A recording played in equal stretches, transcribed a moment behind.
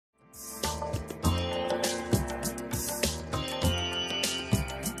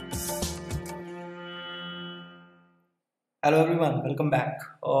Hello everyone, welcome back.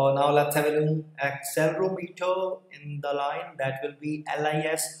 Now let's have a look at accelerometer in the line that will be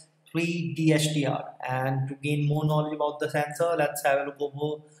LIS3DHTR. And to gain more knowledge about the sensor, let's have a look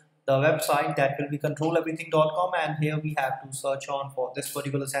over the website that will be controleverything.com, and here we have to search on for this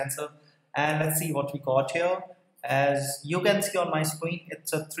particular sensor, and let's see what we got here. As you can see on my screen,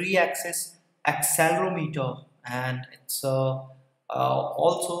 it's a 3-axis accelerometer, and it's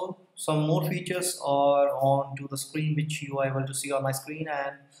also some more features are on to the screen which you are able to see on my screen,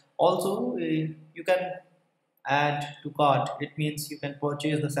 and also you can add to cart. It means you can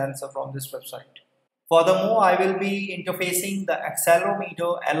purchase the sensor from this website. Furthermore, I will be interfacing the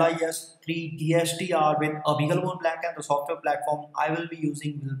accelerometer LIS3DHTR with a BeagleBone Black, and the software platform I will be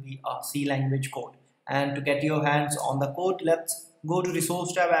using will be a C language code. And to get your hands on the code, let's go to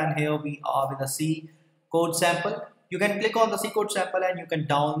resource tab, and here we are with a C code sample. You can click on the C code sample and you can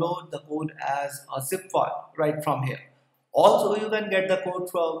download the code as a zip file right from here. Also, you can get the code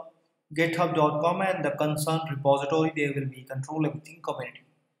from github.com and the concerned repository. There will be control everything community.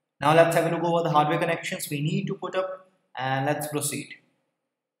 Now let's have a look over the hardware connections we need to put up, and let's proceed.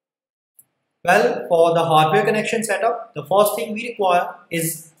 Well, for the hardware connection setup, the first thing we require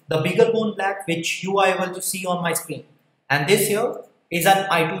is the BeagleBone Black, which you are able to see on my screen. And this here is an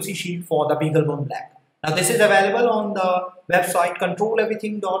I2C Shield for the BeagleBone Black. Now this is available on the website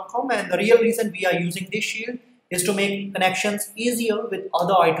controleverything.com, and the real reason we are using this shield is to make connections easier with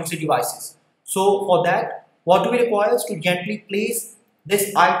other I2C devices. So for that, what we require is to gently place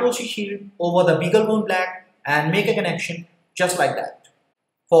this I2C shield over the BeagleBone Black and make a connection just like that.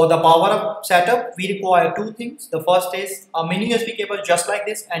 For the power up setup, we require two things. The first is a mini USB cable just like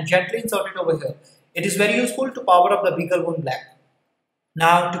this and gently insert it over here. It is very useful to power up the BeagleBone Black.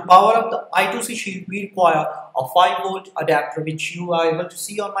 Now to power up the I2C Shield, we require a 5-volt adapter which you are able to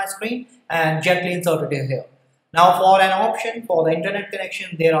see on my screen and gently insert it here. Now for an option for the internet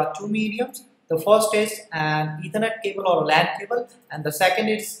connection, there are two mediums. The first is an Ethernet cable or a LAN cable, and the second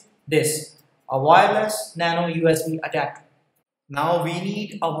is this, a wireless nano USB adapter. Now we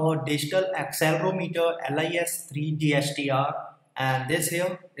need our digital accelerometer LIS3DHTR, and this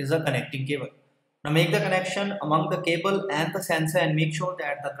here is a connecting cable. Now make the connection among the cable and the sensor, and make sure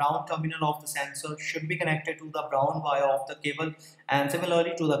that the ground terminal of the sensor should be connected to the brown wire of the cable, and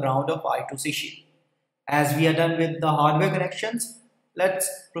similarly to the ground of I2C Shield. As we are done with the hardware connections, let's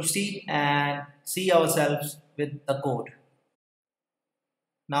proceed and see ourselves with the code.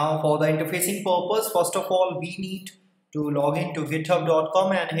 Now for the interfacing purpose, first of all we need to log into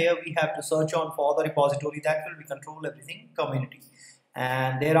github.com, and here we have to search on for the repository that will be Control Everything Community,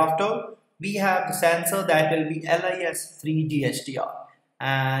 and thereafter we have the sensor that will be LIS3DHTR,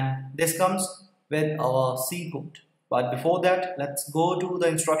 and this comes with our C code. But before that, let's go to the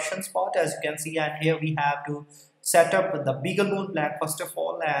instructions part, as you can see, and here we have to set up the BeagleBone Black first of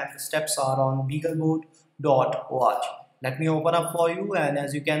all, and the steps are on beaglebone.org. Let me open up for you, and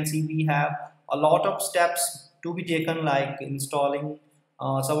as you can see, we have a lot of steps to be taken, like installing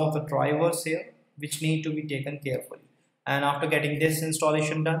some of the drivers here which need to be taken carefully. And after getting this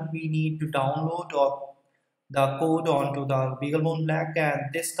installation done, we need to download the code onto the BeagleBone Black,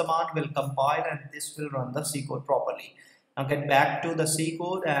 and this command will compile and this will run the C code properly. Now get back to the C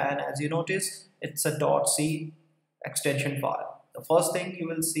code, and as you notice, it's a .c extension file. The first thing you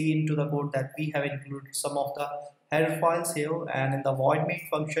will see into the code that we have included some of the header files here, and in the void main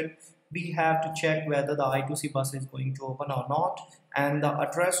function we have to check whether the I2C bus is going to open or not, and the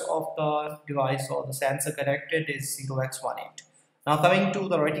address of the device or the sensor connected is 0x18. Now coming to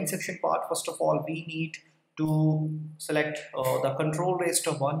the writing section part, first of all we need to select the control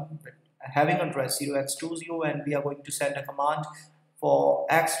register 1 having address 0x20, and we are going to send a command for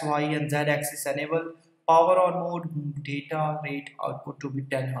X, Y and Z axis enable power on mode data rate output to be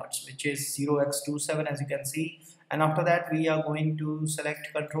 10 Hz, which is 0x27 as you can see. And after that we are going to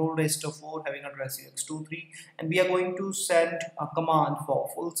select control register 4 having address 0x23, and we are going to send a command for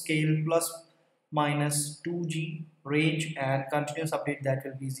full scale plus minus 2G range and continuous update that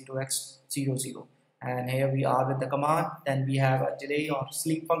will be 0x00. And here we are with the command. Then we have a delay or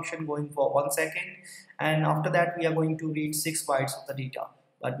sleep function going for 1 second, and after that we are going to read 6 bytes of the data.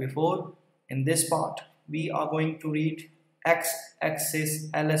 But before, in this part we are going to read X-axis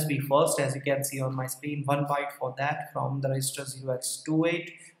LSB first, as you can see on my screen, 1 byte for that from the register 0x28,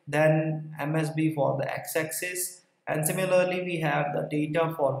 then MSB for the X-axis, and similarly we have the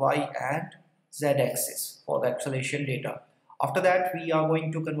data for Y and Z-axis for the acceleration data. After that we are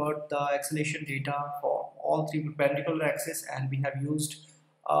going to convert the acceleration data for all three perpendicular axes, and we have used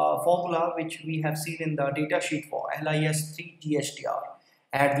a formula which we have seen in the data sheet for LIS3DHTR.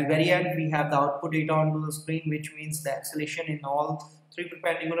 At the very end, we have the output data onto the screen, which means the acceleration in all three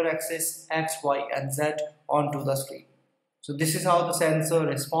perpendicular axes X, Y and Z onto the screen. So this is how the sensor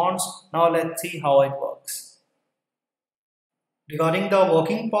responds. Now let's see how it works. Regarding the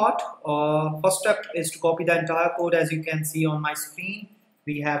working part, first step is to copy the entire code. As you can see on my screen,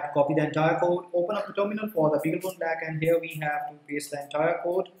 we have to copy the entire code, open up the terminal for the BeagleBone Black, and here we have to paste the entire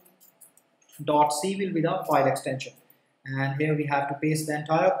code. .c will be the file extension, and here we have to paste the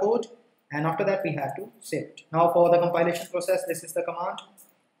entire code, and after that we have to save it. Now for the compilation process, this is the command,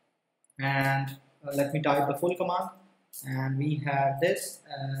 and let me type the full command, and we have this,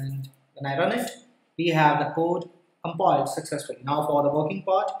 and when I run it, we have the code compiled successfully. Now for the working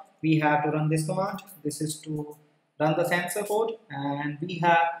part, we have to run this command. This is to run the sensor code, and we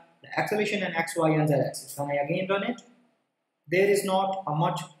have the acceleration and X, Y and Z axis. When I again run it, there is not a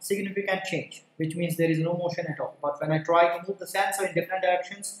much significant change, which means there is no motion at all. But when I try to move the sensor in different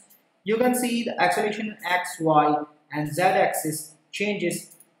directions, you can see the acceleration X, Y and Z axis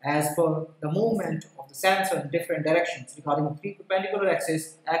changes as per the movement of the sensor in different directions regarding the three perpendicular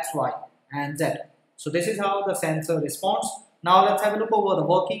axes X, Y and Z. So this is how the sensor responds. Now let's have a look over the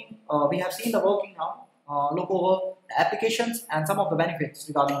working. We have seen the working now. Look over the applications and some of the benefits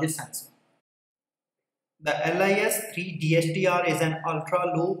regarding this sensor. The LIS3DHTR is an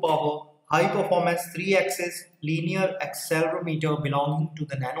ultra low power, high performance 3-axis linear accelerometer belonging to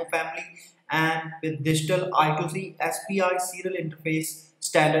the nano family and with digital I2C SPI serial interface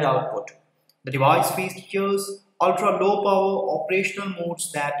standard output. The device features ultra low power operational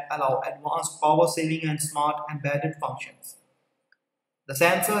modes that allow advanced power saving and smart embedded functions. The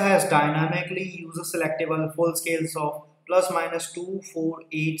sensor has dynamically user selectable full scales of plus minus 2, 4,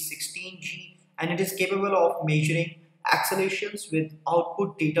 8, 16G, and it is capable of measuring accelerations with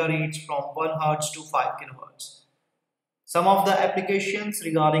output data rates from 1 Hz to 5 kHz. Some of the applications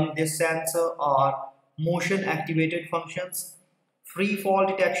regarding this sensor are motion activated functions, free fall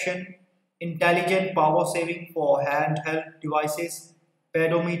detection, intelligent power saving for handheld devices,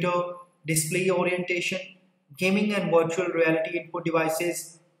 pedometer, display orientation, gaming and virtual reality input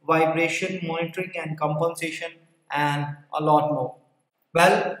devices, vibration monitoring and compensation, and a lot more.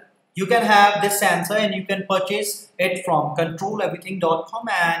 Well, you can have this sensor and you can purchase it from controleverything.com,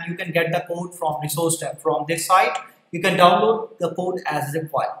 and you can get the code from resource tab. From this site, you can download the code as zip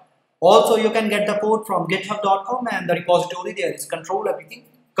file. Also, you can get the code from github.com, and the repository there is Control Everything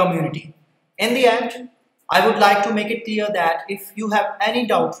Community. In the end, I would like to make it clear that if you have any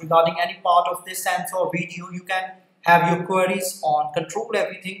doubts regarding any part of this sensor or video, you can have your queries on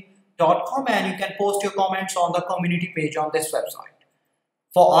controleverything.com, and you can post your comments on the community page on this website.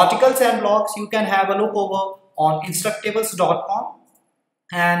 For articles and blogs, you can have a look over on instructables.com,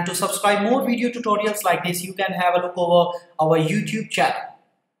 and to subscribe more video tutorials like this, you can have a look over our YouTube channel.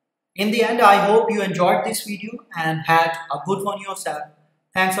 In the end, I hope you enjoyed this video and had a good one yourself.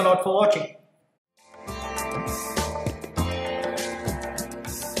 Thanks a lot for watching.